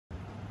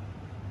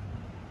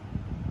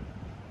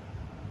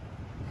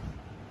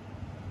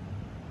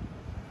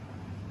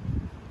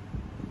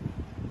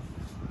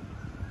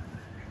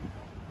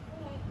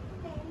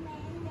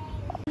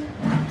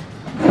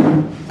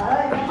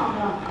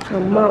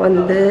அம்மா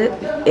வந்து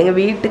எங்கள்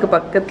வீட்டுக்கு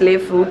பக்கத்துலேயே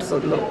ஃப்ரூட்ஸ்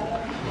வந்தோம்.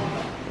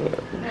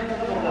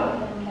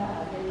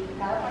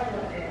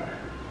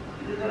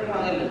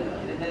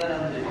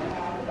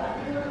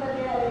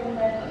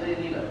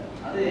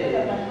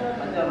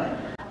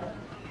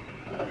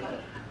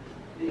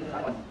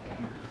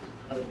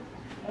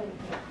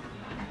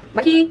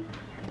 மகி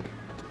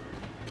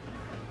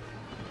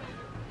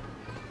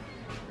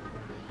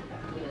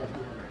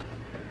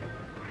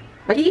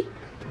மகி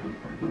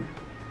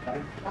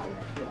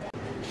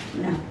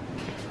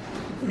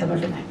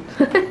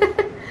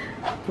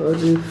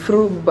ஒரு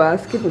ஃப்ரூட்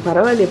பாஸ்கெட்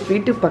பரவாயில்ல,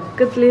 வீட்டு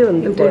பக்கத்துலேயே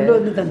வந்து கொண்டு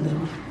வந்து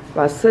தந்துடும்.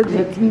 வசதி.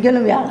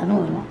 திங்களும் வியாழனும்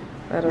வரும்.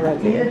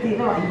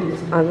 பரவாயில்ல.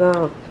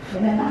 அதான்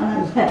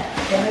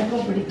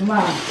எனக்கும் பிடிக்குமா?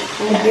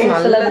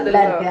 நல்லா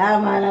இருக்கு.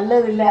 ஆமா,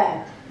 நல்லது இல்லை.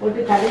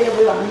 போட்டு கடையில்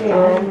போய் வாங்க.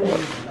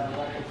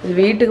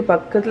 வீட்டுக்கு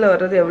பக்கத்தில்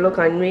வர்றது எவ்வளோ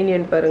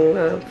கன்வீனியன்ட்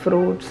பாருங்களா.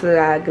 ஃப்ரூட்ஸு,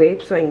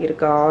 கிரேப்ஸ்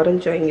வாங்கியிருக்கா,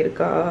 ஆரஞ்சு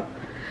வாங்கியிருக்கா,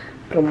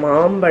 அப்புறம்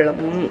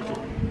மாம்பழம்,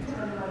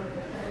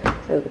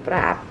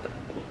 அதுக்கப்புறம் apple.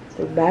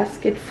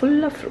 Basket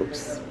full of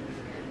fruits.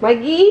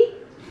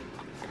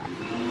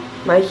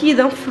 மகி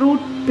தான்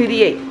ஃப்ரூட்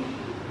பிரியை,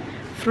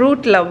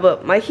 ஃப்ரூட் லவ்வர்.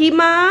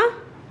 மகிமா,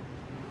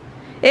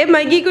 ஏ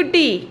மகி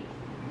குட்டி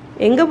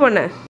எங்கே போன?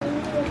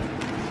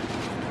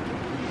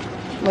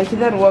 மகி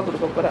தான் ரூபா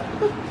கொடுக்க போகிறா.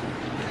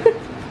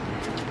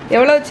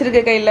 எவ்வளோ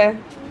வச்சிருக்க கையில்?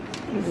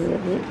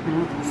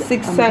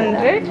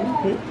 600.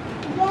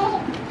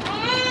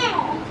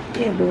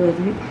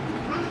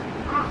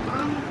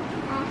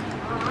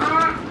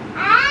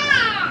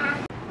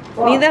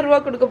 நீ தான் ரூபா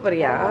கொடுக்க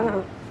போறியா?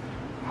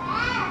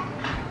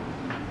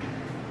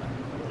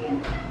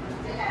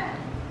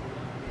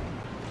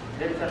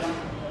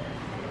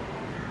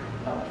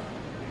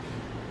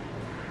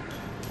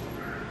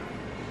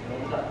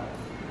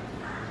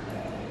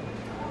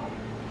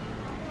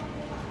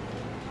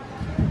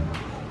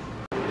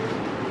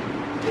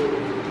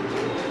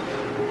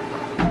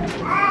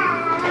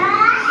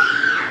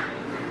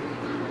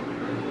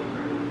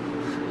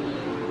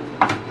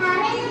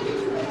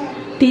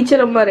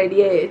 டீச்சர் அம்மா ரெடி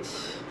ஆயிடுச்சு.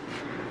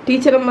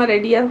 டீச்சர் அம்மா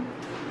ரெடியா?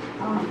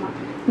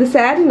 இந்த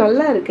சாரி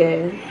நல்லா இருக்கு,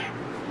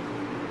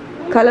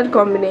 கலர்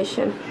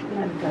காம்பினேஷன்.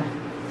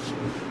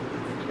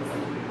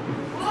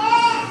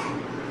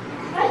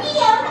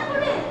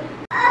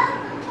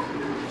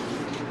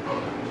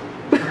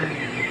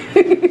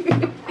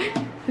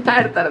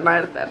 நான்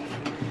எடுத்தேன்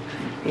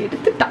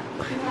எடுத்துட்டா.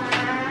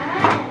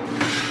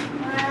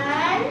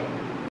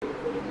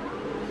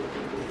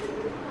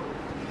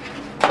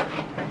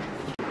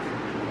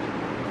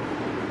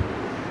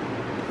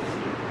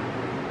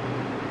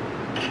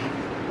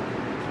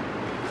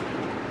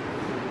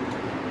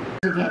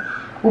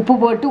 உப்பு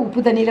போட்டு உப்பு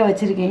தண்ணியில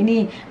வச்சிருக்கேன். இனி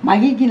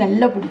மகிக்கு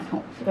நல்லா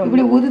பிடிக்கும்.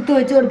 இப்படி உதுத்து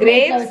வச்சு ஒரு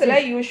கிரேப்ஸ்ல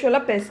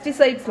யூசுவலா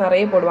பெஸ்டிசைட்ஸ்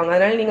நிறைய போடுவாங்க.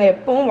 அதனால நீங்க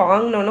எப்பவும்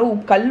வாங்கினோன்னா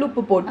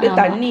கல்லுப்பு போட்டு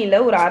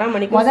தண்ணியில ஒரு அரை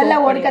மணிக்கு முதல்ல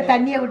ஒருக்க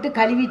தண்ணியை விட்டு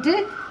கழுவிட்டு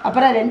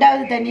அப்புறம்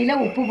 2வது தண்ணியில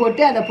உப்பு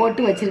போட்டு அதை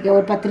போட்டு வச்சிருக்கேன்.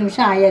 ஒரு 10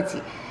 நிமிஷம்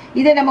ஆயாச்சு.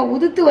 இதை நம்ம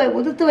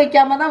உதுத்து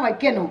வைக்காம தான்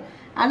வைக்கணும்.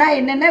 ஆனா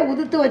என்னென்ன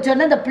உதுத்து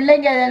வச்சோன்னா இந்த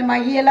பிள்ளைங்க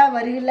மகியெல்லாம்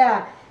வருகில்ல,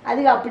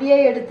 அதுக்கு அப்படியே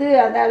எடுத்து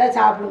அதால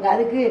சாப்பிடுங்க.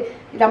 அதுக்கு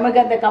நமக்கு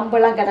அந்த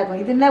கம்பெல்லாம்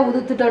கிடக்கும். இதுன்னா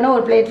உதுத்துட்டோன்னா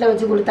ஒரு பிளேட்ல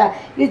வச்சு கொடுத்தா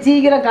இது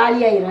சீக்கிரம் காலி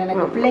ஆயிடும்.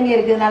 எனக்கு பிள்ளைங்க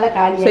இருக்கிறதுனால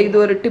காலி. இது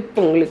ஒரு டிப்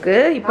உங்களுக்கு.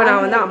 இப்போ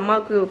நான் வந்து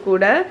அம்மாவுக்கு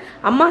கூட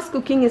அம்மாஸ்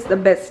குக்கிங் இஸ் த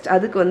பெஸ்ட்,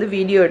 அதுக்கு வந்து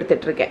வீடியோ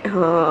எடுத்துட்டு இருக்கேன்.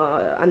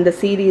 அந்த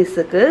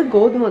சீரீஸுக்கு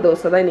கோதுமை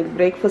தோசை தான் இன்னைக்கு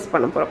பிரேக்ஃபாஸ்ட்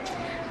பண்ண போறோம்.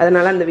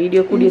 அதனால அந்த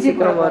வீடியோ கூடிய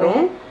சீக்கிரம்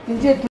வரும்.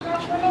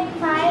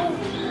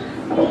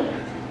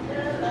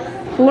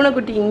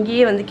 பூனைக்குட்டி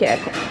இங்கேயே வந்து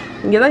கேட்கும்.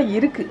 இங்கே தான்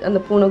இருக்கு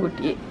அந்த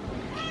பூனைக்குட்டியே.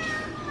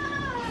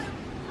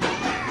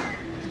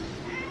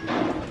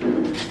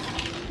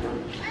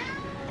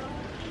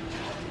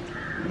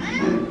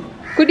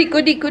 குடி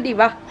குடி குடி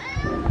வா.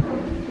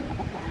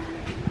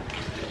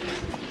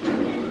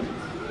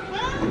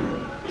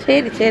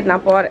 சரி சரி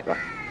நான் போறேன் வா.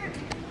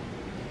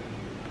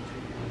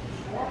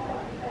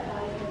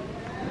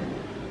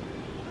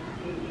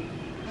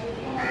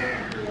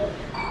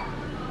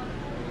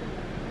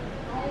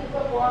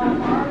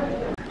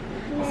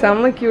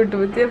 செம்ம கியூட்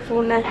வித்தியா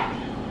பூனை.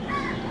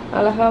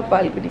 அழகா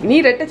பால் குடிக்கு. நீ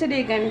ரெட்டை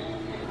செடியை காணி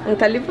அங்கே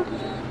தள்ளிப்போ.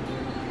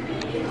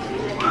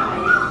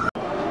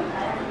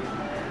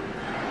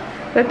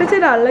 ரெட்டை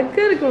செடி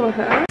அழகா இருக்கு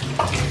மகா.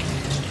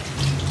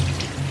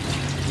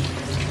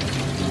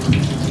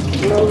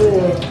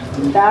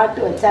 டாட்டு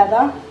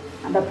வச்சாதான்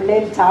அந்த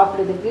பிள்ளைகள்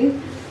சாப்பிட்றதுக்கு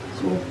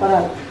சூப்பராக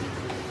இருக்கும்.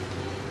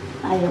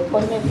 நான்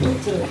எப்போதுமே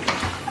பிடிச்சிருவேன்.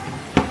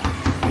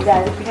 இது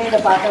அதுக்குன்னே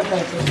இந்த பாத்திரத்தை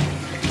வச்சுருவேன்.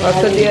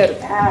 வசதியாக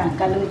இருக்கு.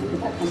 கழுவுக்கு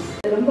தக்கணும்.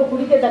 ரொம்ப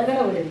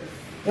குடிக்கத்தக்கன விடு,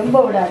 ரொம்ப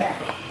விடாத.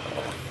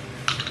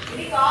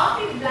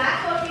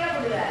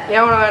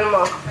 எவ்வளோ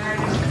வேணுமா?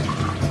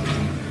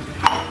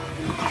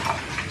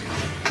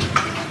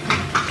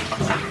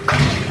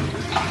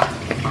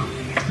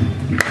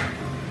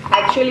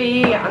 ஆக்சுவலி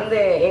அந்த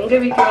எங்க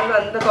வீட்டுல வந்து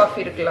அந்த காஃபி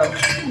இருக்குல்ல,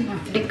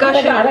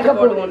 டிகாஷன் அடக்க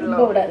போடுவோம்.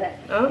 ரொம்ப விடாத.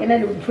 ஏன்னா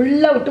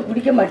ஃபுல்லா விட்டு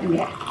குடிக்க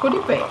மாட்டீங்க.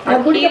 குடிப்பேன்.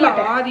 குடிக்க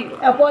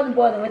மாட்டேன். போதும்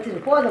போதும் வச்சிரு.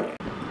 போதும்.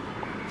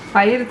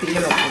 பயிர்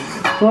திங்கலாம்.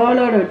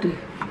 தோலோட விட்டு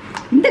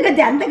இந்த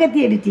கத்தி அந்த கத்தி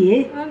எடுத்து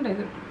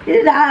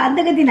இதுடா அந்த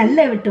கத்தி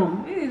நல்லா வெட்டும்.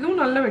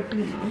 இதுவும் நல்லா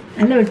வெட்டுங்க.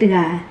 நல்லா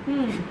வெட்டுகா.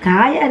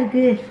 காயா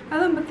இருக்கு.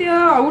 அதான் பத்தியா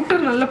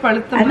அவுட்டர் நல்ல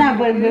பழுத்த. அண்ணா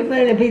இப்போ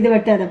இது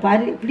வெட்டாத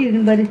பாரு எப்படி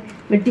இருக்குன்னு பாரு.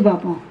 வெட்டி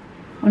பார்ப்போம்.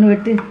 ஒன்று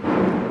வெட்டு.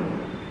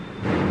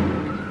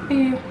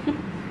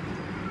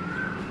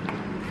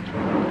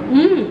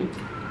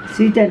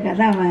 ஸ்வீட்டாக இருக்கு.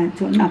 அதான் அவன்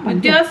சொன்னான்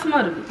வித்தியாசமா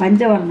இருக்கு.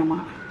 பஞ்சவர்ணமா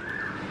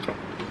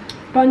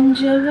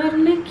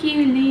பஞ்சவர்ண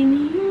கிளி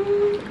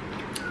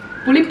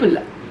புளிப்பு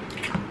இல்லை.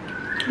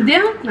 இதே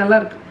நல்லா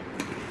இருக்கு.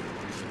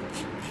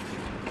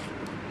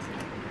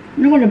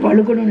 இன்னும் கொஞ்சம்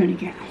பழுக்கணும்னு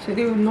நினைக்கிறேன்.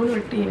 சரி இன்னொன்று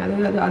வெட்டி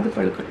அது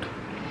பழுக்கட்டும்.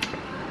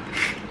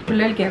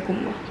 பிள்ளைகள்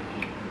கேட்குமா?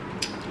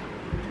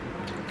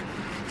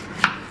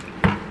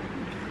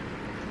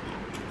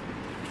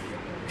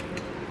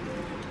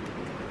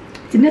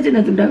 சின்ன சின்ன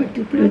துண்டா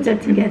வெட்டு. இப்படி வச்சா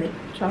திங்காது.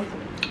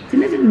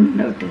 சின்ன சின்ன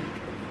துண்டா வெட்டு.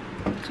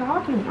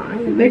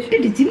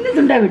 வெட்டிட்டு சின்ன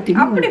துண்டா வெட்டு.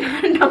 அப்படி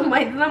வேண்டாம்மா,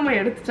 இதுதான்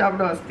எடுத்து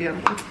சாப்பிட வசதியா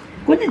இருக்கும்.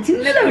 கொஞ்சம்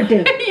சின்னதா வெட்டு.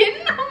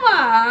 என்னம்மா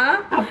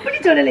அப்படி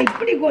சொல்லலை,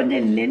 இப்படி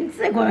கொஞ்சம்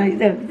லென்ஸை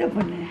இதை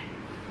பண்ணு.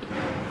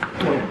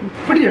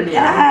 இப்படி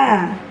சொல்லியா?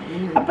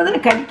 அப்பதானே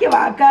கடிக்க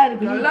வாக்கா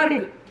இருக்கு. நல்லா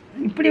இருக்கு.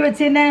 இப்படி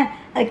வச்சேன்னா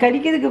அது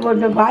கடிக்கிறதுக்கு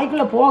கொஞ்சம்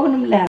வாய்க்குள்ள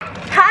போகணும்ல.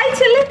 ஹாய்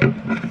சொல்லு.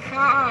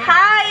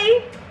 ஹாய்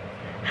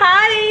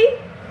ஹாய்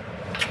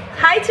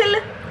ஹாய்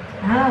சொல்லு.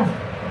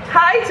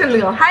 ஹாய்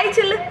சொல்லுங்க. ஹாய்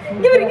சொல்லு.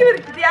 இங்க வரு.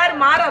 இது யாரு?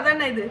 மாறா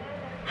தானே இது.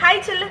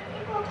 ஹாய் சொல்லு.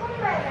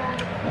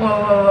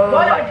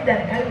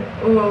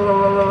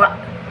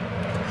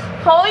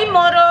 ஹாய்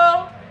மோரோ.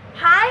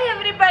 Hi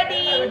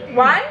everybody.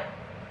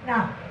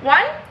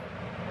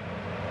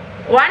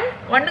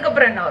 ஒன்னுக்கு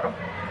அப்புறம் என்ன வரும்?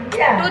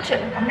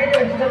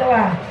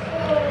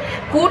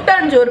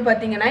 கூட்டாஞ்சோறு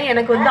பாத்தீங்கன்னா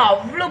எனக்கு வந்து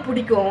அவ்வளோ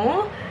பிடிக்கும்.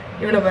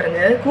 இவனை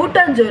பாருங்க,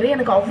 கூட்டாஞ்சோறு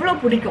எனக்கு அவ்வளோ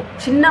பிடிக்கும்.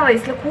 சின்ன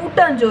வயசுல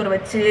கூட்டாஞ்சோறு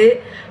வச்சு,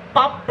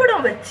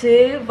 பப்படம் வச்சு,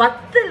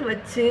 வத்தல்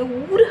வச்சு,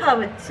 ஊறுகாய்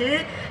வச்சு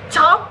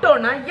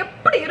சாப்பிட்டோன்னா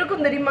எப்படி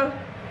இருக்கும் தெரியுமா?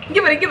 இங்க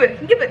பாரு.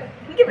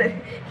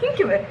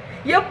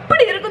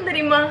 எப்படி இருக்கும்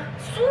தெரியுமா?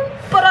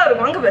 சூப்பரா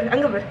இருக்கும்.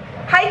 அங்க பாரு.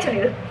 ஹாய்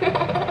சொல்லிடு.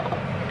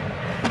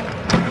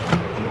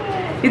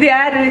 இது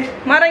யாரு?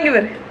 மரம். இங்க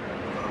பாரு.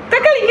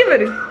 தக்காளி. இங்க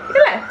பாரு.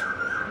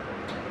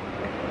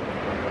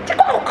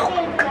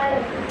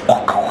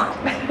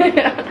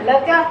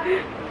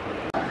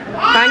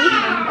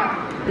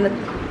 இல்ல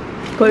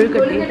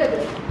கொழுக்கட்டை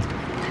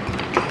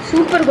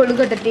சூப்பர்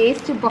கொழுக்கட்டை.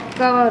 டேஸ்ட்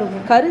பக்காவா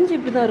இருக்கும். கரிஞ்சு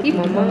இப்படிதான்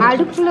இருக்கும்.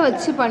 அடுப்புல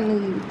வச்சு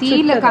பண்ணுது,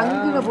 தீயில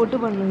கங்குல போட்டு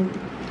பண்ணுது.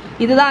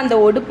 இதுதான் அந்த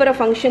ஒடுப்புற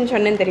ஃபங்க்ஷன்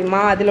சொன்னேன் தெரியுமா?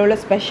 அதில் உள்ள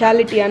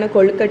ஸ்பெஷாலிட்டியான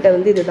கொழுக்கட்டை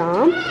வந்து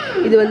இதுதான்.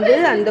 இது வந்து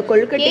அந்த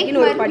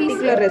கொழுக்கட்டைக்குன்னு ஒரு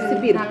பர்டிகுலர்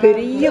ரெசிபி இருக்கு.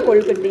 பெரிய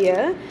கொழுக்கட்டையை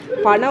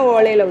பனை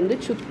ஓலையில வந்து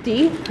சுற்றி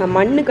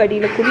மண்ணுக்கு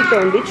அடியில் குழி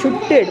தோண்டி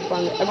சுட்டு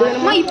எடுப்பாங்க.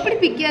 அப்படின்னா இப்படி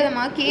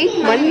பிக்காதமா? கேக்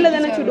மண்ணில்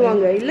தானே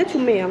சுடுவாங்க, இல்லை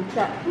சும்மையா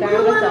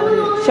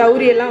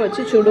சௌரியெல்லாம்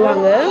வச்சு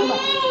சுடுவாங்க.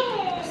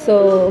 ஸோ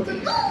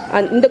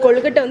இந்த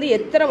கொழுக்கட்டை வந்து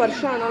எத்தனை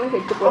வருஷம் ஆனாலும்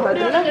கெட்டு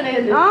போகாது.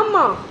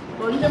 ஆமாம்,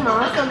 கொஞ்சம்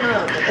மாசம்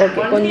தான்.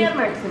 ஓகே, கொஞ்சம்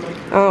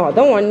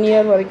அதான் 1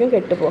 இயர் வரைக்கும்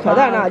கெட்டு போகாது.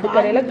 ஆனால்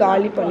அதுக்கடையில்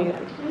காலி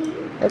பண்ணிடுது.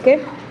 ஓகே,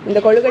 இந்த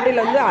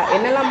கொழுக்கட்டையில் வந்து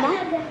என்னெல்லாமா?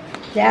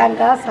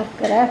 தேங்காய்,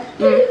 சர்க்கரை,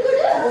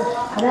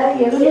 அதாவது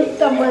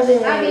 250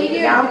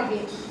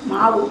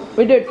 மாவு.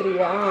 விட்டு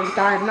எடுத்துருவியா?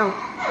 என்ன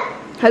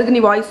அதுக்கு நீ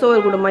வாய்ஸ்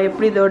ஓவர் கொடுமா,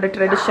 எப்படி இதோட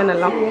ட்ரெடிஷன்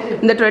எல்லாம்.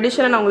 இந்த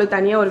ட்ரெடிஷனை நான் உங்களுக்கு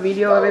தனியாக ஒரு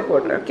வீடியோவே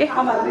போடுறேன். ஓகே,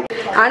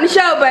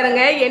 அனுஷாவை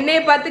பாருங்க, என்னைய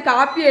பார்த்து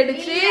காப்பி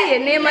அடிச்சு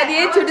என்னைய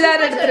மாதிரியே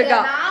சுடிதார்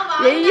எடுத்திருக்கா.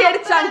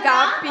 அடிச்சான்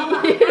காப்பி.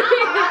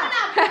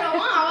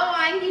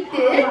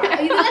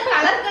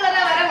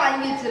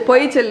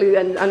 போய் சொல்லு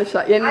அனுஷா.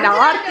 என்ன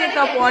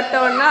ஆர்த்திகா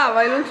போட்டவன்னா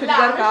அவளும்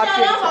சுடிதார்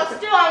காப்பி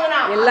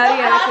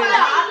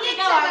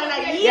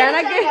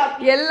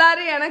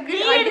எல்லாரும் எனக்கு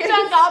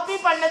காப்பி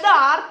பண்ணது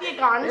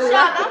ஆர்த்திகா.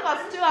 அனுஷா தான்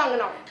ஃபர்ஸ்ட்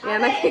வாங்குனோம்.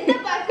 எனக்கு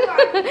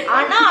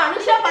ஆனா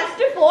அனுஷா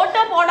ஃபர்ஸ்ட்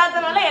போட்டோ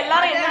போடாதனால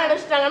எல்லாரும் என்ன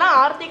நினைச்சிட்டாங்கன்னா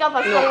ஆர்த்திகா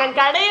ஃபர்ஸ்ட் வாங்குனாங்க.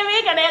 கிடையவே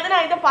கிடையாது.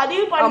 நான் இத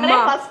பதிவு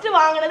பண்றேன். ஃபர்ஸ்ட்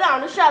வாங்குனது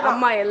அனுஷா தான்.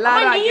 அம்மா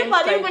எல்லாரும் நீயும்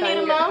பதிவு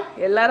பண்ணிருமா?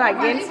 எல்லாரும்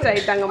அகைன்ஸ்ட்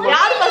ஆயிட்டாங்க.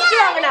 யார் ஃபர்ஸ்ட்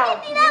வாங்குனா?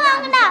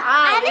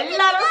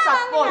 எல்லாரும்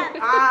சப்போர்ட்.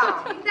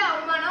 இந்த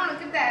அம்மானா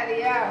உனக்கு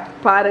தேவையா?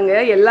 பாருங்க,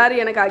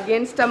 எல்லாரும் எனக்கு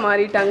அகைன்ஸ்டா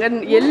மாறிட்டாங்க.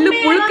 எள்ளு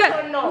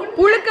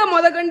புழுக்க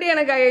முதகொண்டு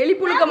எனக்கு எலி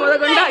புழுக்க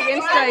முதகொண்டு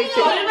அகைன்ஸ்ட்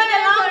ஆயிடுச்சு.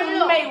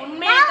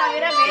 உண்மையை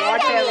தவிர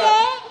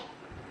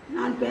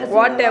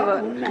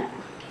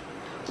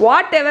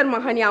வாட் எவர்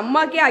மகா, நீ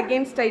அம்மாக்கே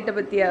அகைன்ஸ்ட் ஆயிட்ட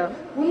பத்தியா?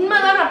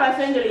 உண்மைதான் நான்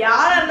பேசுறேன்னு சொல்லி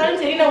யாரா இருந்தாலும்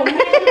சரி, நான்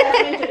உண்மையை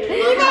பேசுறேன்னு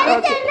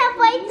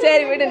சொல்லி.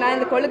 சரி விடு, நான்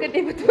இந்த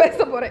கொழுக்கட்டையை பத்தி பேச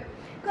போறேன்.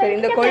 சரி,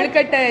 இந்த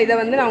கொழுக்கட்டை இதை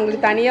வந்து நான்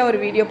உங்களுக்கு தனியாக ஒரு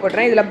வீடியோ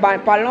போடுறேன். இதில்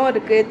பழம்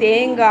இருக்குது,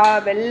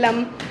 தேங்காய்,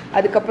 வெல்லம்,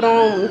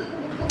 அதுக்கப்புறம்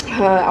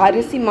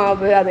அரிசி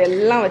மாவு,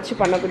 அதெல்லாம் வச்சு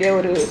பண்ணக்கூடிய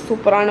ஒரு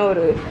சூப்பரான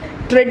ஒரு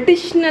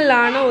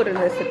ட்ரெடிஷ்னலான ஒரு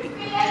ரெசிபி.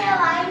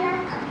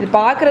 இது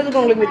பார்க்குறதுக்கு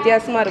உங்களுக்கு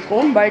வித்தியாசமாக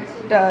இருக்கும். பட்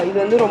இது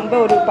வந்து ரொம்ப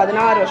ஒரு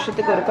 16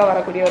 வருஷத்துக்கு ஒருக்கா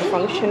வரக்கூடிய ஒரு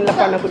ஃபங்க்ஷனில்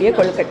பண்ணக்கூடிய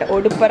கொழுக்கட்டை,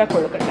 ஒடுப்பற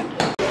கொழுக்கட்டை.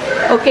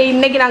 ஓகே,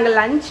 இன்றைக்கி நாங்கள்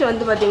லஞ்ச்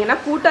வந்து பார்த்திங்கன்னா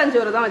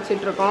கூட்டாஞ்சோறு தான்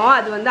வச்சிட்ருக்கோம்.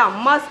 அது வந்து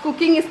அம்மாஸ்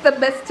குக்கிங் இஸ் த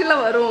பெஸ்ட்டில்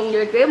வரும்.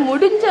 உங்களுக்கு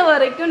முடிஞ்ச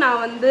வரைக்கும்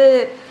நான் வந்து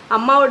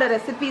அம்மாவோட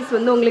ரெசிபீஸ்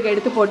வந்து உங்களுக்கு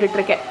எடுத்து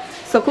போட்டுட்ருக்கேன்.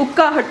 ஸோ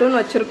குக்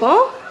ஆகட்டும்னு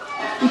வச்சுருக்கோம்.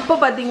 இப்போ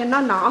பார்த்தீங்கன்னா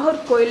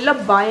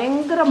நாகர்கோயிலில்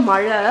பயங்கர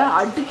மழை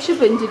அடித்து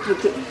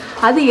பெஞ்சிட்ருக்கு.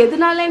 அது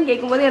எதனாலன்னு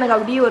கேட்கும்போது எனக்கு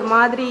அப்படியே ஒரு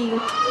மாதிரி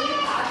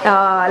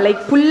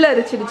லைக் புல்ல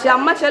அரிச்சிடுச்சு.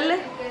 அம்மா சொல்லு.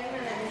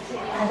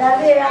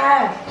 அதாவது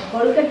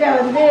கொல்கட்டை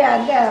வந்து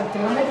அங்கே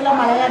திருவண்ணத்தில்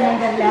மழையா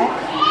தெரியல,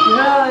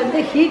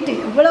 இவ்வளோ ஹீட்டு,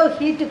 இவ்வளோ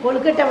ஹீட்டு.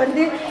 கொல்கட்டை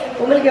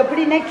உங்களுக்கு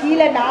எப்படின்னா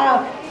கீழே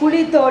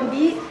குழி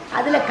தோண்டி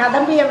அதில்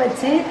கதம்பியை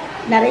வச்சு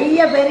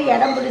நிறைய பேர்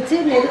இடம் பிடிச்சி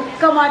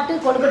நெருக்கமாட்டு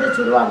கொல்கட்டை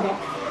சுடுவாங்க.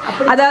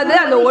 அதாவது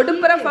அந்த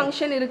ஒடுப்புற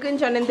ஃபங்க்ஷன்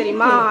இருக்குன்னு சொன்னேன்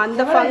தெரியுமா,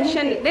 அந்த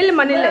ஃபங்க்ஷன்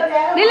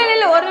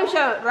நில்ல ஒரு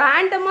நிமிஷம்,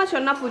 ரேண்டமாக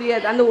சொன்னால்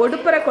புரியாது. அந்த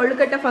ஒடுப்புற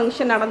கொழுக்கட்டை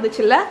ஃபங்க்ஷன்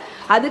நடந்துச்சுல்ல,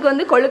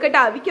 அதுக்கு கொழுக்கட்டை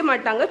அவிக்க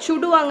மாட்டாங்க,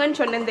 சுடுவாங்கன்னு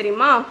சொன்னேன்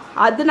தெரியுமா.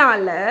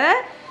 அதனால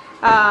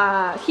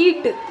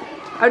ஹீட்டு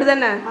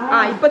அப்படிதானே.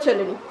 இப்போ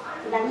சொல்லு நீ.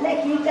 நல்ல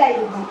ஹீட்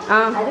ஆகிருக்கும்.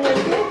 அது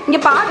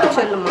இங்கே பார்த்து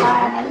சொல்லுமா.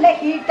 நல்ல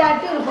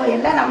ஹீட்டாட்டு இருக்கும்.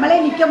 எல்லாம் நம்மளே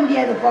நிற்க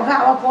முடியாது. புகை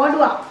அவள்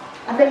போடுவான்,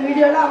 அந்த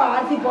வீடியோவில் அவள்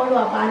ஆர்த்தி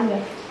போடுவாள் பாருங்க.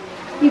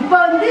 இப்போ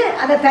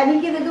அதை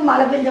தணிக்கிறதுக்கு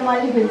மழை பெஞ்ச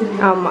மாதிரி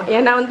பெஞ்சிருக்கு. ஆமாம்,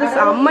 ஏன்னா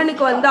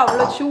அம்மனுக்கு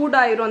அவ்வளோ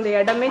சூடாயிரும், அந்த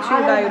இடமே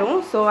சூடாயிரும்.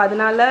 ஸோ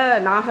அதனால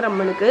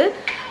நாகரம்மனுக்கு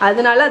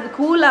அதனால அது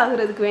கூல்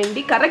ஆகுறதுக்கு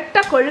வேண்டி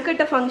கரெக்டாக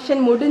கொழுக்கட்டை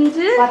ஃபங்க்ஷன்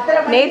முடிஞ்சு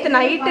நேற்று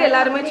நைட்டு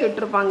எல்லாருமே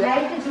சுட்டுருப்பாங்க.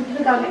 நைட்டு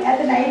சுட்டுருக்காங்க.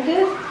 நேற்று நைட்டு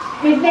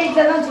மிட்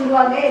நைட்டில் தான்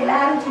சுடுவாங்க.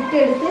 எல்லாரும் சுட்டு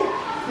எடுத்து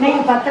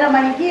இன்னைக்கு 10:30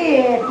 மணிக்கு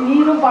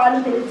நீரும்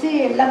பாலும் தெளித்து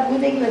எல்லாம்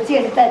பூஜைக்கு வச்சு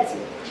எடுத்தாச்சு.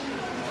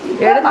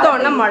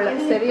 எடுத்தோன்னா மழை,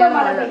 சரியான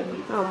மழை.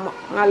 ஆமாம்,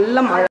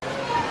 நல்ல மழை.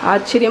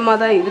 ஆச்சரியமாக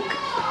தான் இருக்கு.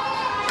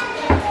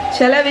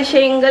 சில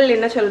விஷயங்கள்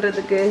என்ன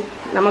சொல்றதுக்கு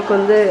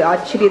நமக்கு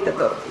ஆச்சரியத்தை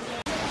தரும்.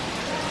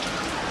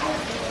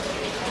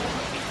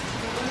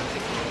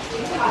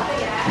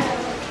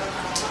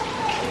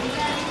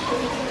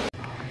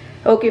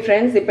 ஓகே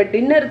ஃப்ரெண்ட்ஸ், இப்போ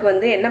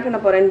டின்னருக்கு என்ன பண்ண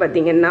போகிறேன்னு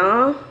பார்த்தீங்கன்னா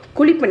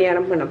குழி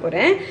பணியாரம் பண்ண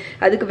போகிறேன்.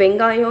 அதுக்கு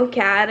வெங்காயம்,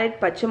 கேரட்,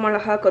 பச்சை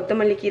மிளகா,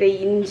 கொத்தமல்லி கீரை,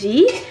 இஞ்சி,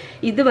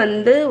 இது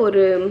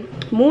ஒரு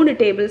 3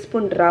 டேபிள்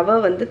ஸ்பூன் ரவை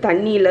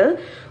தண்ணியில்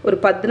ஒரு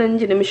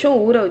 15 நிமிஷம்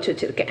ஊற வச்சு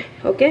வச்சுருக்கேன்.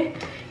 ஓகே,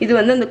 இது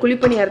அந்த குழி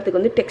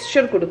பணியாரத்துக்கு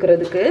டெக்ஸ்சர்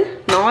கொடுக்கறதுக்கு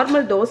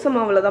நார்மல் தோசை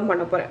மாவில் தான்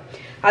பண்ண போகிறேன்.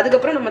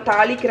 அதுக்கப்புறம் நம்ம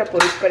தாளிக்கிற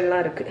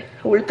பொருட்கள்லாம் இருக்குது.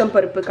 உளுத்தம்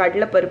பருப்பு,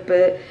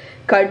 கடலைப்பருப்பு,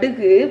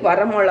 கடுகு,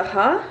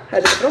 வரமிளகா,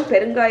 அதுக்கப்புறம்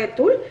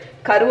பெருங்காயத்தூள்,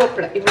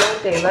 கருவேப்பிலை, இவ்வளோ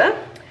தேவை.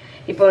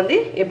 இப்போ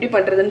எப்படி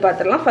பண்ணுறதுன்னு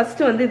பார்த்துடலாம்.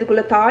 ஃபஸ்ட்டு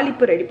இதுக்குள்ளே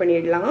தாளிப்பு ரெடி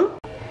பண்ணிடலாம்.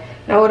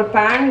 நான் ஒரு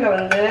பேனில்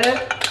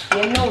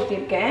எண்ணெய்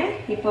ஊற்றிருக்கேன்.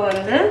 இப்போ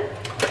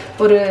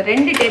ஒரு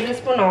 2 டேபிள்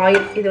ஸ்பூன்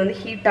ஆயில், இது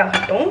ஹீட்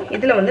ஆகட்டும்.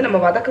 இதில் நம்ம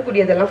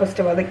வதக்கக்கூடியதெல்லாம்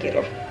ஃபஸ்ட்டு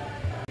வதக்கிடுறோம்.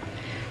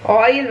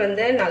 ஆயில்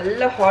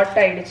நல்லா ஹாட்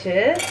ஆகிடுச்சு.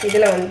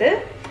 இதில்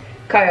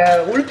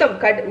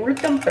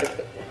உளுத்தம்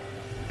பருப்பு,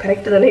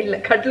 கரெக்டு தானே, இல்லை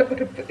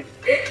கடலைப்பருப்பு,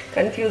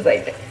 கன்ஃபியூஸ்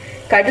ஆகிட்டேன்.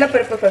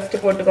 கடலைப்பருப்பு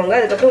ஃபஸ்ட்டு போட்டுக்கோங்க.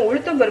 அதுக்கப்புறம்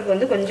உளுத்தம்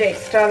பருப்பு கொஞ்சம்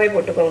எக்ஸ்ட்ராவே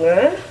போட்டுக்கோங்க.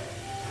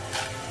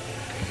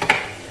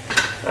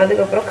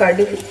 அதுக்கப்புறம்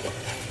கடுகு,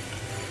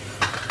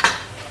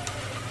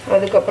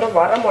 அதுக்கப்புறம்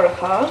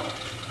வரமிளகா,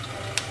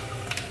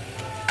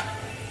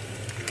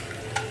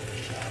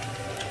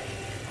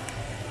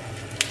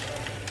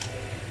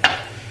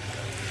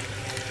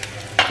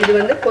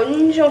 இது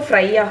கொஞ்சம்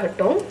ஃப்ரை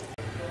ஆகட்டும்.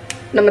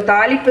 நம்ம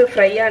தாளிப்பு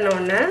ஃப்ரை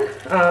ஆனோடனே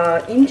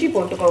இஞ்சி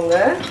போட்டுக்கோங்க.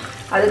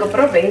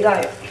 அதுக்கப்புறம்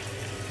வெங்காயம்,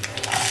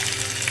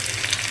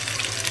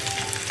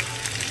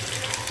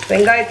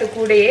 வெங்காயத்து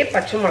கூடயே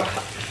பச்சை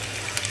மிளகா,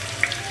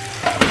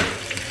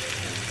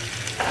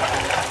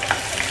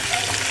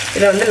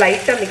 இதை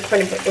லைட்டாக மிக்ஸ்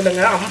பண்ணி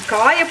விடுங்க.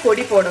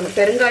 காயப்பொடி போடணும்,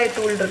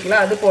 பெருங்காயத்தூள் இருக்குல்ல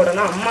அது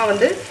போடணும். அம்மா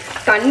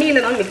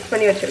தண்ணியில் தான் மிக்ஸ்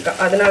பண்ணி வச்சுருக்கா.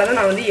 அதனால தான்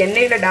நான்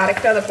எண்ணெயில்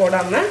டைரெக்டாக அதை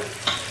போடாமல்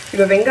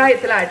இப்போ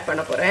வெங்காயத்தில் ஆட்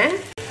பண்ண போகிறேன்.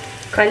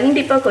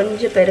 கண்டிப்பாக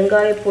கொஞ்சம்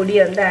பெருங்காய பொடி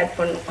ஆட்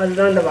பண்ணணும்,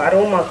 அதுதான் இந்த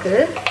அரோமாக்கு.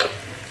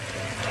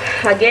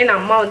 அகெயின்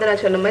அம்மா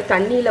நான் சொன்ன மாதிரி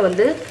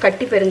தண்ணியில்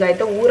கட்டி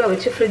பெருங்காயத்தை ஊற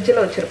வச்சு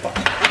ஃப்ரிட்ஜில் வச்சுருப்போம்.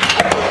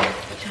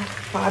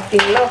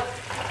 பார்த்தீங்களா,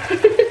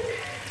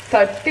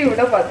 தட்டி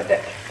விட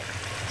பார்த்துட்டேன்,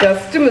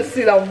 ஜஸ்ட் மிஸ்.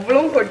 இது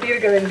அவ்வளோ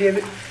கொட்டியிருக்க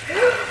வேண்டியது.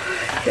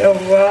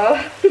 எவ்வா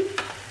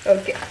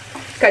ஓகே,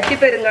 கட்டி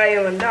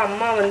பெருங்காயம்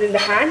அம்மா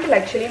இந்த ஹேண்டில்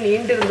ஆக்சுவலி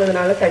நீண்டு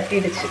இருந்ததுனால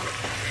தட்டிடுச்சு.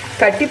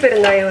 கட்டி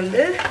பெருங்காயம்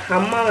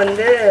அம்மா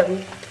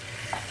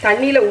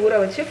தண்ணியில் ஊற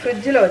வச்சு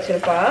ஃப்ரிட்ஜில்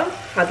வச்சுருப்பா.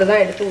 அதை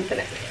தான் எடுத்து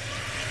ஊற்றினேன்.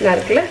 நான்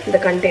இருக்குல்ல இந்த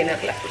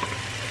கண்டெய்னரில்.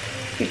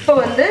 இப்போ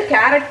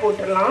கேரட்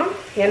போட்டுடலாம்.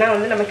 ஏன்னா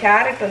நம்ம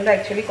கேரட்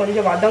ஆக்சுவலி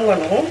கொஞ்சம்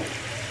வதங்கணும்,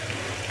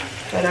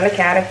 அதனால்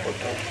கேரட்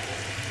போட்டுருவோம்.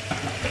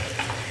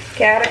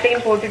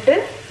 கேரட்டையும் போட்டுட்டு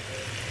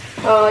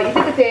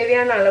இதுக்கு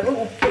தேவையான அளவு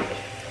உப்பு,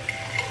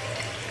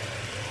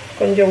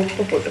 கொஞ்சம்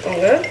உப்பு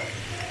போட்டுக்கோங்க.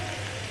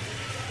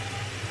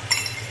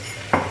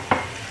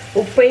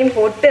 உப்பையும்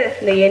போட்டு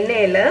இந்த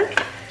எண்ணெயில்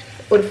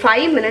ஒரு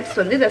 5 மினிட்ஸ்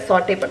இதை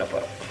சாட்டே பண்ண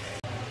போகிறோம்.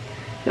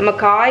 நம்ம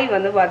காய்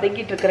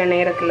வதக்கிட்டு இருக்கிற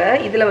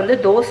நேரத்தில்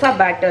இதில் தோசா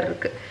பேட்டர்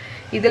இருக்குது.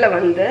 இதில்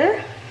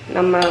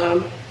நம்ம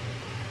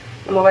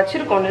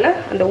வச்சுருக்கோம்ல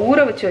அந்த ஊற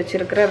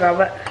வச்சுருக்கிற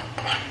ரவை,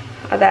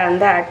 அதை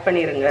ஆட்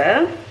பண்ணிடுங்க.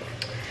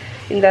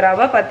 இந்த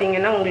ரவை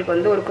பார்த்தீங்கன்னா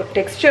உங்களுக்கு ஒரு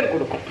டெக்ஸ்சர்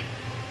கொடுக்கும்.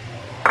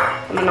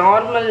 நம்ம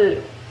நார்மல்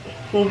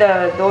இந்த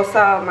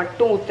தோசை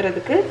மட்டும்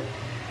ஊற்றுறதுக்கு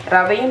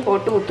ரவையும்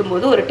போட்டு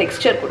ஊற்றும்போது ஒரு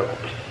டெக்ஸ்சர்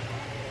கொடுக்கும்.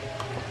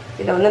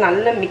 இதை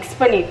நல்லா மிக்ஸ்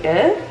பண்ணிவிட்டு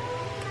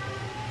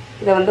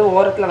இதை வந்து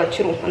ஓரத்தில்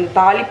வச்சிருவோம். அந்த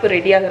தாளிப்பு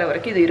ரெடி ஆகிற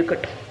வரைக்கும் இது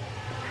இருக்கட்டும்.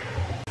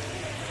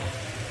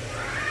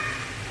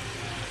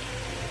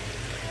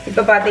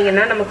 இப்போ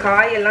பார்த்தீங்கன்னா நம்ம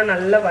காயெல்லாம்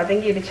நல்லா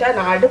வதங்கிடுச்சா.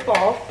 நான் அடுப்பு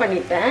ஆஃப்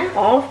பண்ணிட்டேன்.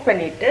 ஆஃப்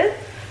பண்ணிவிட்டு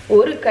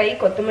ஒரு கை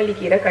கொத்தமல்லி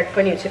கீரை கட்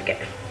பண்ணி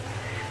வச்சுருக்கேன்.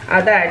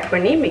 அதை ஆட்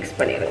பண்ணி மிக்ஸ்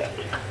பண்ணிடுங்க.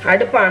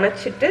 அடுப்பை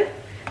அணைச்சிட்டு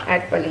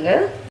ஆட்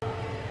பண்ணுங்கள்.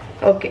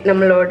 ஓகே,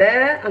 நம்மளோட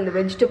அந்த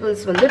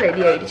வெஜிடபிள்ஸ் வந்து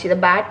ரெடி ஆகிடுச்சு. இதை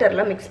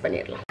பேட்டரில் மிக்ஸ்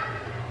பண்ணிடலாம்.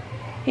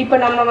 இப்போ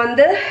நம்ம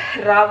வந்து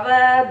ரவை,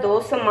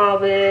 தோசை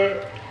மாவு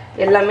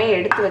எல்லாமே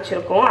எடுத்து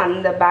வச்சுருக்கோம்.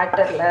 அந்த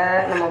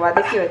பேட்டரில் நம்ம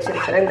வதக்கி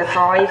வச்சுருக்கிற இந்த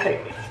காய்கள்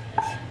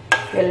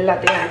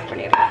எல்லாத்தையும் ஆட்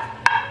பண்ணிடலாம்.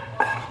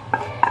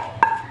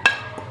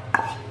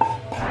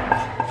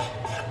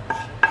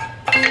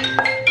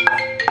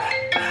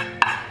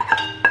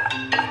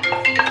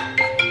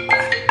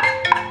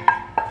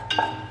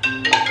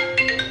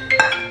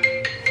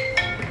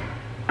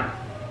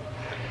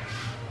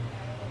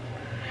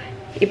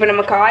 இப்போ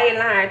நம்ம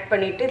காயெல்லாம் ஆட்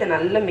பண்ணிட்டு இதை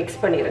நல்லா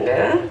மிக்ஸ் பண்ணிடுங்க.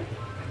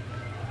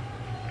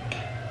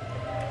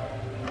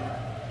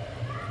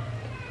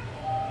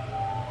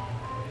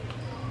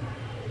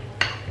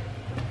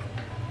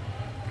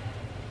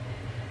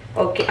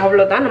 ஓகே,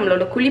 அவ்வளோதான்.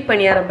 நம்மளோட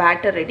குழிப்பணியார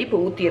பேட்டர் ரெடி. இப்போ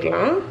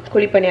ஊற்றிடலாம்.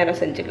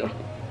 குழிப்பணியாரம் செஞ்சுக்கலாம்.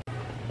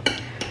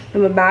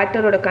 நம்ம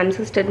பேட்டரோட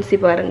கன்சிஸ்டன்சி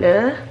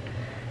பாருங்கள்,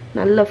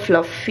 நல்ல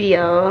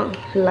ஃப்ளஃபியாக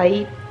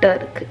லைட்டாக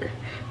இருக்குது.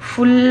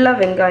 ஃபுல்லாக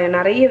வெங்காயம்,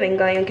 நிறைய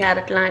வெங்காயம்,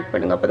 கேரட்லாம் ஆட்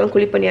பண்ணுங்கள். அப்போ தான்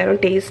குழிப்பணியாரம்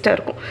டேஸ்ட்டாக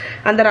இருக்கும்.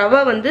 அந்த ரவை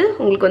வந்து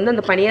உங்களுக்கு வந்து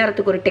அந்த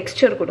பணியாரத்துக்கு ஒரு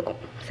டெக்ஸ்சர் கொடுக்கும்.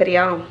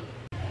 சரியா?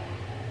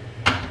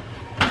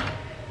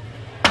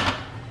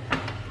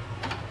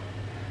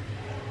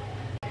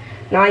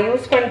 நான்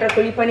யூஸ் பண்ணுற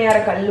குழிப்பணியார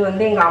கல்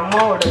வந்து எங்கள்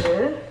அம்மாவோடது.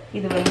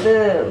 இது வந்து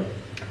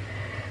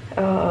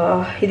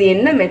இது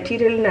என்ன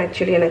மெட்டீரியல்னு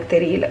ஆக்சுவலி எனக்கு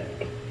தெரியல.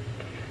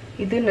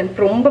 இது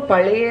ரொம்ப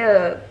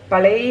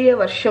பழைய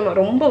வருஷமாக,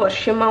 ரொம்ப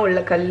வருஷமாக உள்ள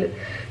கல்.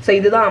 ஸோ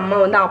இதுதான் அம்மா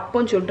வந்து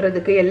அப்பம்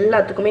சுடுறதுக்கு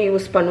எல்லாத்துக்குமே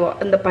யூஸ் பண்ணுவாள்.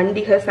 அந்த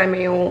பண்டிகை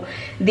சமயம்,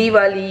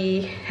 தீபாவளி,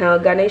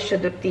 கணேஷ்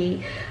சதுர்த்தி,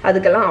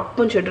 அதுக்கெல்லாம்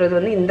அப்பம் சுடுறது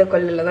வந்து இந்த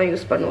கல்லில் தான்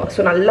யூஸ் பண்ணுவாள்.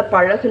 ஸோ நல்ல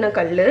பழகுன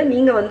கல்.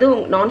 நீங்கள் வந்து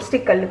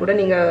நான்ஸ்டிக் கல் கூட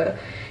நீங்கள்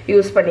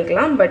யூஸ்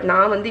பண்ணிக்கலாம். பட்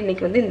நான் வந்து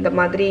இன்றைக்கி வந்து இந்த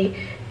மாதிரி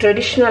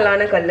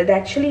ட்ரெடிஷ்னலான கல். இது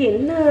ஆக்சுவலி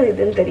என்ன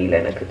இதுன்னு தெரியல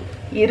எனக்கு.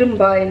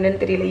 இரும்பா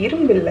என்னன்னு தெரியல.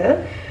 இரும்பு இல்லை,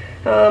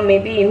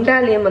 மேபி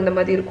இண்டாலியம் அந்த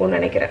மாதிரி இருக்கும்னு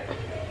நினைக்கிறேன்.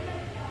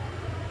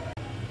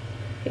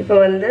 இப்போ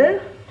வந்து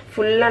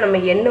ஃபுல்லாக நம்ம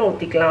எண்ணெய்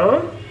ஊற்றிக்கலாம்.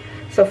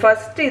 ஸோ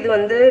ஃபஸ்ட்டு இது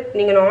வந்து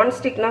நீங்கள்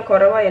நான்ஸ்டிக்னால்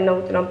குறைவாக எண்ணெய்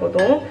ஊற்றினா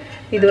போதும்.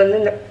 இது வந்து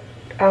இந்த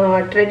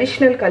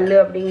ட்ரெடிஷ்னல் கல்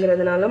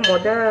அப்படிங்கிறதுனால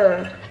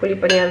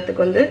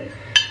குழிப்பணியாரத்துக்கு வந்து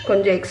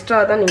கொஞ்சம் எக்ஸ்ட்ரா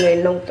தான் நீங்கள்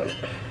எண்ணெய்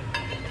ஊற்றணும்.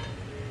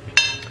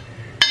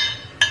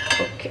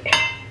 ஓகே,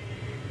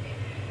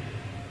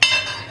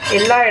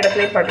 எல்லா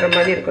இடத்துலையும் படுற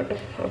மாதிரி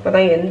இருக்கட்டும். அப்போ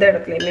தான் எந்த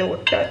இடத்துலையுமே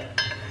ஒட்டாது.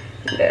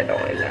 இந்த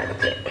இடம் எல்லா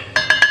இடத்துலையும்.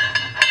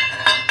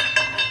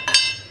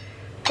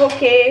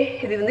 ஓகே,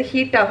 இது வந்து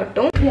ஹீட்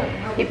ஆகட்டும்.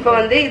 இப்போ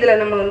வந்து இதில்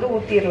நம்ம வந்து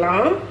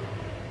ஊற்றிடலாம்.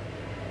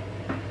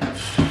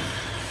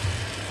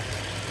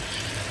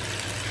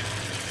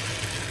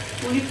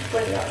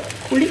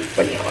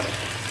 குழிப்பணியாரம்.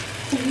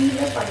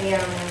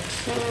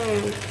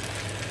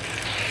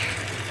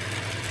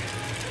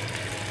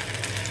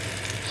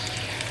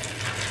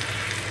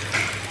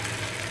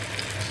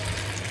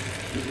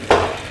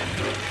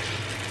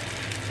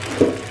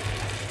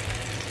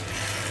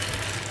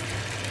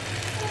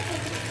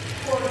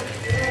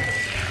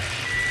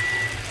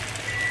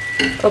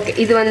 ஓகே,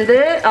 இது வந்து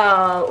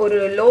ஒரு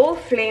லோ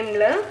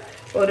ஃப்ளேமில்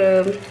ஒரு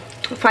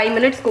 5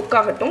 மினிட்ஸ் குக்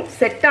ஆகட்டும்.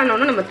 செட்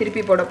ஆனோன்னு நம்ம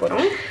திருப்பி போட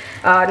போகிறோம்.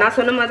 நான்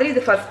சொன்ன மாதிரி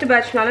இது ஃபஸ்ட்டு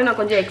பேட்ச்னால நான்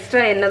கொஞ்சம்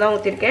எக்ஸ்ட்ரா எண்ணெய் தான்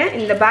ஊற்றிருக்கேன்.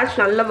 இந்த பேட்ச்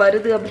நல்லா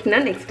வருது அப்படின்னா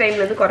நெக்ஸ்ட்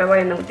டைம்லேருந்து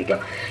குறைவாக எண்ணெய்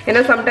ஊற்றிக்கலாம்.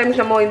 ஏன்னா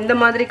சம்டைம்ஸ் நம்ம இந்த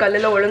மாதிரி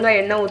கல்லில் ஒழுங்காக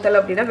எண்ணெய் ஊற்றலை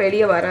அப்படின்னா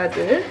வெளியே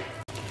வராது.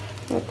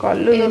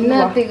 கல்லு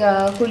என்னத்துக்கா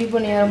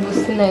குழிப்பணியாரம்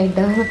புஷ்ன்னு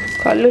ஆகிட்டா?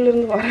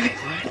 கல்லுலேருந்து வரவே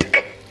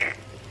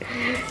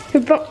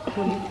இப்போ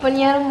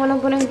பணியாரம் போன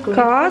போனேன்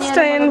காஸ்ட்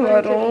அயன்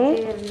வரும்.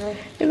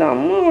 இது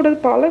அம்மாவோட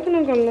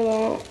பழகின கல்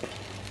தான்.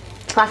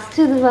 ஃபர்ஸ்ட்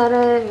இது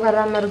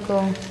வராமல்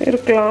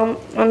இருக்கலாம்.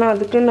 ஆனால்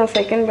அதுக்கு நான்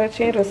செகண்ட்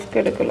பேட்சையும் ரிஸ்க்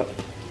எடுக்கல.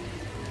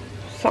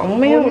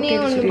 செம்மையாக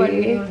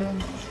ஒட்டிடுச்சு.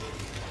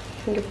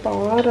 இங்கே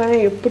பாரு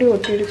எப்படி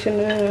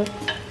ஒட்டிடுச்சுன்னு.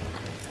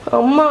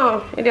 அம்மா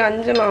இது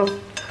அஞ்சனா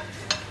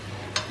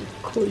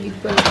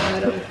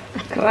குழிப்பணியாரம்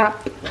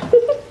கிராப்.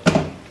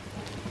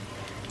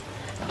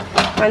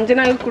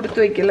 அஞ்சனாவுக்கு கொடுத்து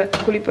வைக்கல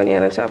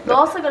குழிப்பணியாரம் சாப்பிட.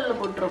 தோசைகள்ல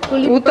போட்டுரும்.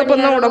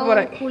 ஊத்தப்பம் தான் விட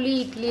போறேன். புளி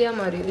இட்லியா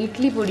மாறி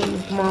இட்லி பொடி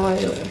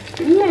மாவாயிரும்.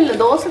 இல்ல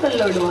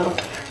தோசைகள்ல விடு வரும்.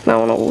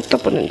 நான் உனக்கு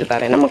ஊத்தப்பம் செஞ்சு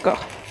தரேன். நமக்கா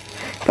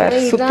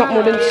சுத்தம்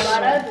முடிஞ்சு.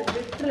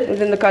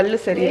 இது இந்த கல்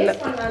சரியில்லை.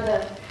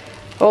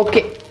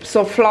 Okay,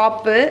 so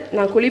flop.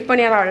 நான்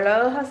குழிப்பணியாரம்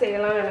அழகாக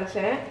செய்யலாம்னு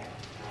நினச்சேன்.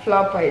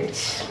 ஃப்ளாப்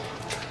ஆயிடுச்சு.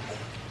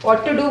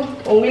 What to two?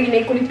 உங்களுக்கு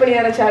இன்னைக்கு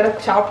குழிப்பணியாரம்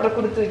சாப்பிட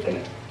கொடுத்து வைக்கல.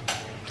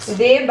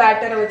 இதே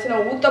பேட்டரை வச்சு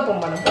நான்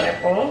ஊத்தப்பம் பண்ண போகிறேன்.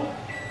 இப்போ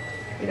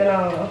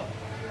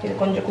இது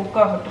கொஞ்சம் குக்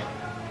ஆகட்டும்.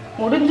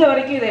 முடிஞ்ச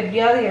வரைக்கும் இதை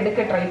எப்படியாவது எடுக்க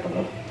ட்ரை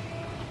பண்ணும்.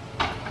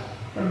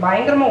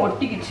 பயங்கரமாக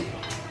ஒட்டிக்கிச்சு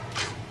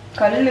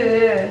கல்.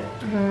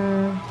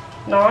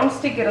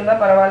 நான்ஸ்டிக்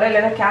இருந்தால் பரவாயில்ல,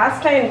 இல்லைன்னா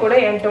கேஸ்ட் அயன் கூட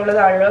என்கிட்ட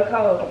உள்ளது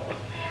அழகாக வரும்.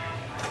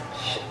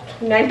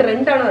 நைட்டு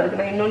 2 அணம் இருக்கு,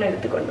 நான் இன்னொன்று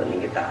எடுத்துக்கொண்டு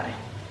வந்தீங்க தாரேன்.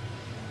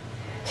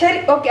 சரி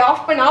ஓகே,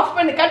 ஆஃப்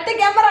பண்ணு கட்டு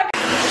கேமரா.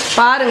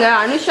 பாருங்க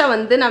அனுஷா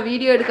வந்து நான்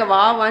வீடியோ எடுக்க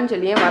வான்னு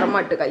சொல்லியே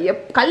வரமாட்டுக்கா.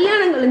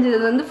 கல்யாணம் கழிஞ்சது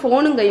வந்து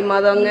போனும் கைமா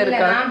தாங்க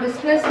இருக்கா.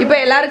 இப்ப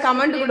எல்லாரும்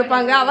கமெண்ட்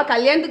கொடுப்பாங்க, அவ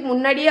கல்யாணத்துக்கு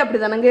முன்னாடியே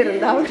அப்படிதானங்க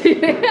இருந்தா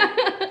அப்படின்னு.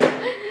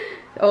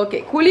 ஓகே,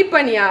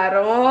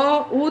 குழிப்பணியாரம்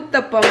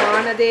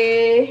ஊத்தப்பமானதே.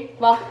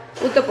 வா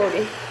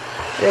ஊத்தப்போடி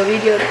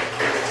வீடியோ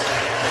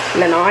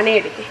இல்லை நானே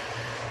எடுக்கேன்.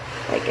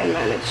 I can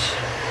manage.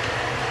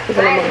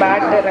 இப்போ நம்ம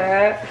பேட்டரை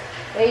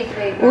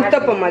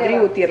ஊத்தப்பம் மாதிரி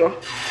ஊற்றிடலாம்.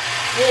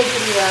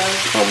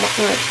 ஆமாம்,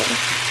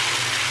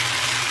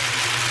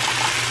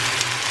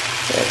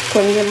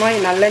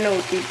 கொஞ்சமாக நல்லெண்ணெய்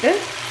ஊற்றிட்டு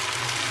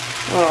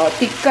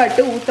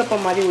திக்காட்டு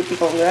ஊத்தப்பம் மாதிரி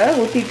ஊற்றிக்கோங்க.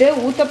 ஊற்றிட்டு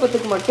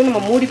ஊத்தப்பத்துக்கு மட்டும்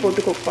நம்ம மூடி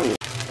போட்டு குக் பண்ணணும்.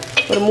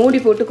 ஒரு மூடி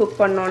போட்டு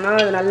குக் பண்ணோன்னா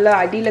அது நல்லா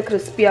அடியில்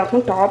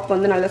கிறிஸ்பியாகும், டாப்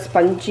வந்து நல்லா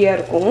ஸ்பஞ்சியாக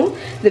இருக்கும்.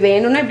 இது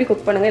வேணும்னா இப்படி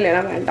குக் பண்ணுங்கள்,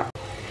 இல்லைன்னா வேண்டாம்.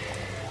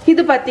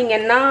 இது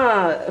பார்த்தீங்கன்னா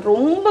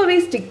ரொம்பவே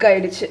ஸ்டிக்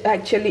ஆகிடுச்சு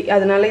ஆக்சுவலி,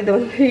 அதனால் இது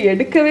வந்து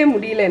எடுக்கவே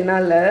முடியல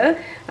என்னால்.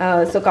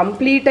 ஸோ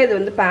கம்ப்ளீட்டாக இது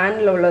வந்து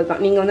பேனில் உள்ளது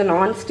தான். நீங்கள் வந்து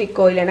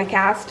நான்ஸ்டிக்கோ இல்லைன்னா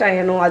கேஸ்ட்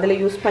அயனோ அதில்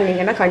யூஸ்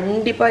பண்ணிங்கன்னா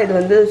கண்டிப்பாக இது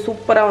வந்து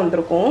சூப்பராக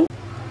வந்திருக்கும்.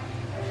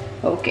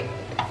 ஓகே,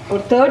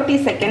 ஒரு 30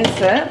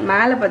 செகண்ட்ஸு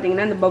மேலே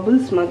பார்த்தீங்கன்னா இந்த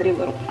பபுள்ஸ் மாதிரி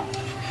வரும்.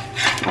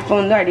 அப்போ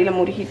வந்து அடியில்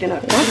முறுகிட்டு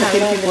நடக்கும்.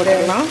 திருப்பி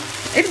போடலாம்.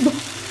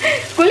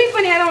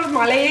 குழிப்பணியாரம் ஒரு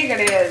மழையே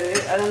கிடையாது,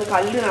 அது வந்து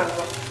கல்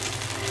நடக்கும்.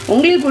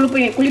 உங்களுக்கு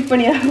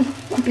குழிப்பணியாரம்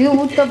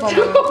ஊத்தப்பம்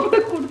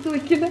கொடுத்து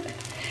வைக்கல,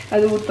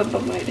 அது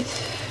ஊத்தப்பம் ஆயிடுச்சு.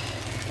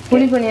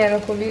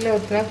 குழிப்பணியாரம் குழியில்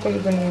ஊற்றினா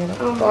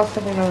குழிப்பணியாரம், தோசை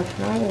பண்ண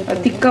ஊற்றினா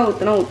திக்காக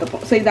ஊற்றினா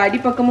ஊத்தப்பம். ஸோ இது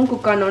அடிப்பக்கமும்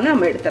குக் ஆனோன்னு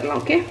நம்ம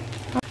எடுத்துடலாம். ஓகே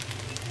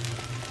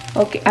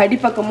ஓகே,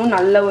 அடிப்பக்கமும்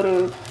நல்ல ஒரு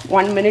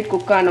 1 மினிட்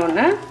குக்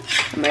ஆனோன்னு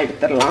நம்ம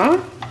எடுத்துடலாம்.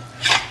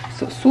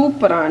 ஸோ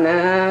சூப்பரான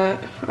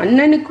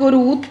அண்ணனுக்கு ஒரு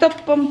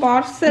ஊத்தப்பம்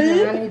பார்சல்.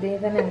 இதே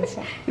தான்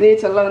நினச்சேன், இதே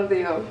சொல்ல வந்து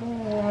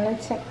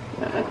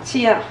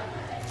நினச்சியா.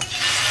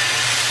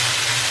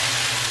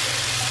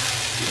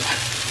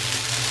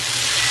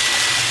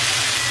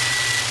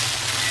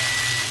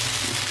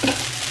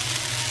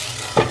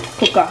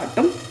 குக்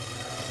ஆகட்டும்.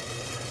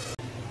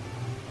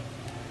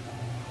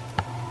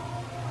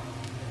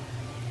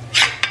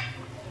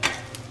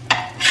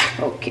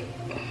 ஓகே,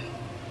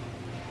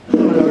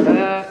 நம்மளோட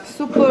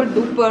super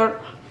duper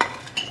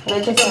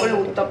vegetable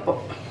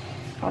uttapam.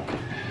 Okay,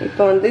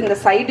 இப்போ வந்து இந்த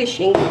சைட் டிஷ்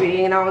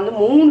நான் வந்து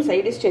 3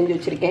 சைட் டிஷ் செஞ்சு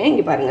வச்சுருக்கேன்.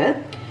 இங்கே பாருங்கள்,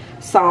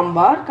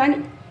 சாம்பார்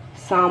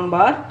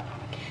சாம்பார்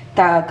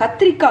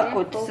கத்திரிக்காய்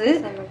கொத்து.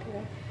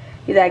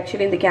 இது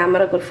ஆக்சுவலி இந்த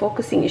கேமராக்கு ஒரு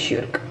ஃபோக்கஸிங் இஷ்யூ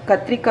இருக்குது.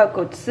 கத்திரிக்காய்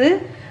கொத்து,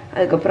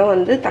 அதுக்கப்புறம்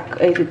வந்து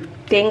இது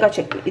தேங்காய்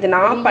சட்னி. இது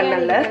நான்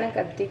பண்ணல,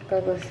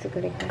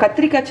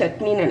 கத்திரிக்காய்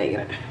சட்னின்னு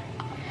நினைக்கிறேன்.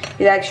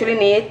 இது ஆக்சுவலி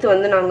நேற்று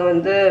வந்து நாங்கள்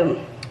வந்து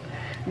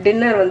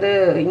டின்னர் வந்து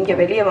இங்கே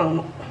வெளியே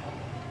வாங்கினோம்.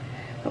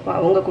 அப்போ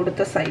அவங்க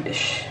கொடுத்த சைட்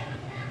டிஷ்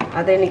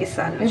அதை இன்னைக்கு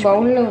சாண்ட்விச்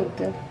பவுலில்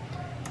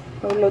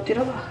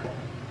ஊற்றிடவா.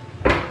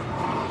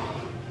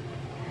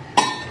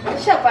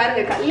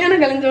 பாருங்க,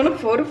 கல்யாணம் கழிஞ்சோன்னு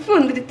பொறுப்பு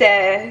வந்துடுத்த.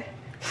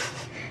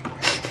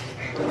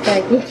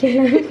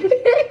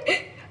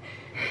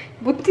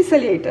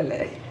 புத்திசாலி ஆயிட்டல.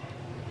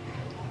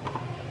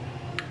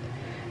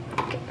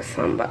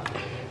 சாம்பார்.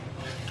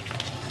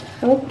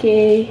 ஓகே,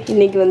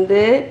 இன்னைக்கு வந்து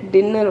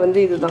டின்னர் வந்து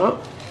இதுதான்.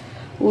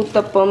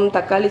 ஊத்தப்பம்,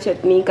 தக்காளி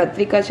சட்னி,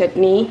 கத்திரிக்காய்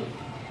சட்னி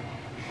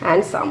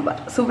அண்ட் சாம்பார்.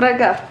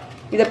 சூப்பராக்கா.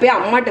 இதை போய்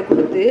அம்மாட்ட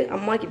கொடுத்து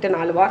அம்மா கிட்ட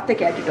 4 வார்த்தை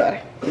கேட்டுட்டு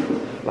வரேன்.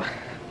 வா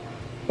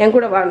என்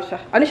கூட வா அனுஷா.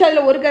 அனுஷா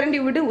அதில் ஒரு கரண்டி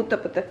விடு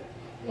ஊத்தப்பத்தை.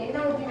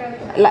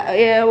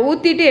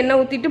 ஊற்றிட்டு எண்ணெய்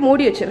ஊற்றிட்டு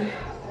மூடி வச்சிரு.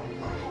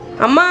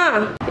 அம்மா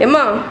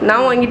எம்மா,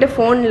 நான் உங்ககிட்ட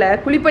ஃபோனில்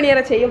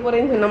குழிப்பணியாரம் செய்ய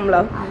போகிறேன்னு சொன்னோம்ல,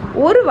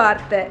 ஒரு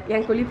வார்த்தை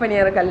என்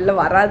குழிப்பணியார கல்லில்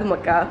வராது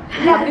மக்கா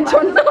அப்படின்னு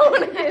சொன்னா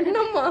உனக்கு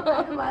என்னம்மா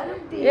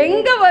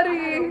எங்கே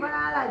வருது?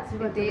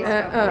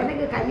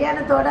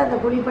 கல்யாணத்தோட அந்த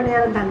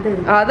குழிப்பணியாரம்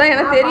தந்தது அதான்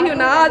எனக்கு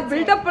தெரியும். நான் அது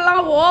பில்டப்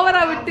எல்லாம்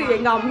ஓவரா விட்டு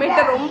எங்கள்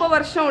அம்மிட்ட ரொம்ப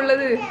வருஷம்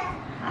உள்ளது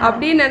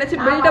அப்படின்னு நினைச்சு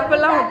பில்டப்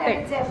எல்லாம்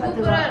விட்டேன்.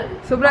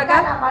 சுப்ராக்கா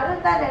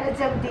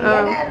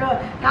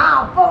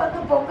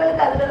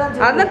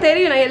அதான்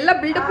தெரியும், நான்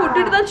எல்லாம் பில்டப்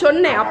விட்டுட்டு தான்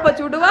சொன்னேன். அப்ப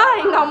சுடுவா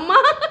எங்க அம்மா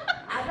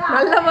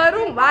நல்லா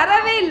வரும்,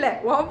 வரவே இல்லை,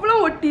 அவ்வளோ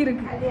ஒட்டி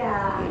இருக்கு.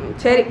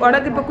 சரி,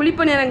 உனக்கு இப்ப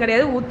குழிப்பணியாரம்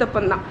கிடையாது,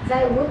 ஊத்தப்பம் தான்.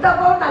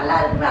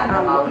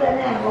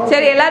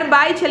 சரி, எல்லாரும்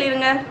பாய்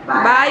சொல்லிருங்க.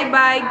 பாய்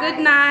பாய்,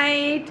 குட்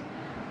நைட்.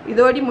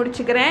 இதோடி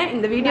முடிச்சுக்கிறேன்.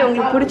 இந்த வீடியோ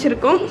உங்களுக்கு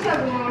பிடிச்சிருக்கும்.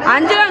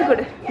 5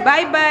 கொடு.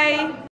 பாய் பாய்.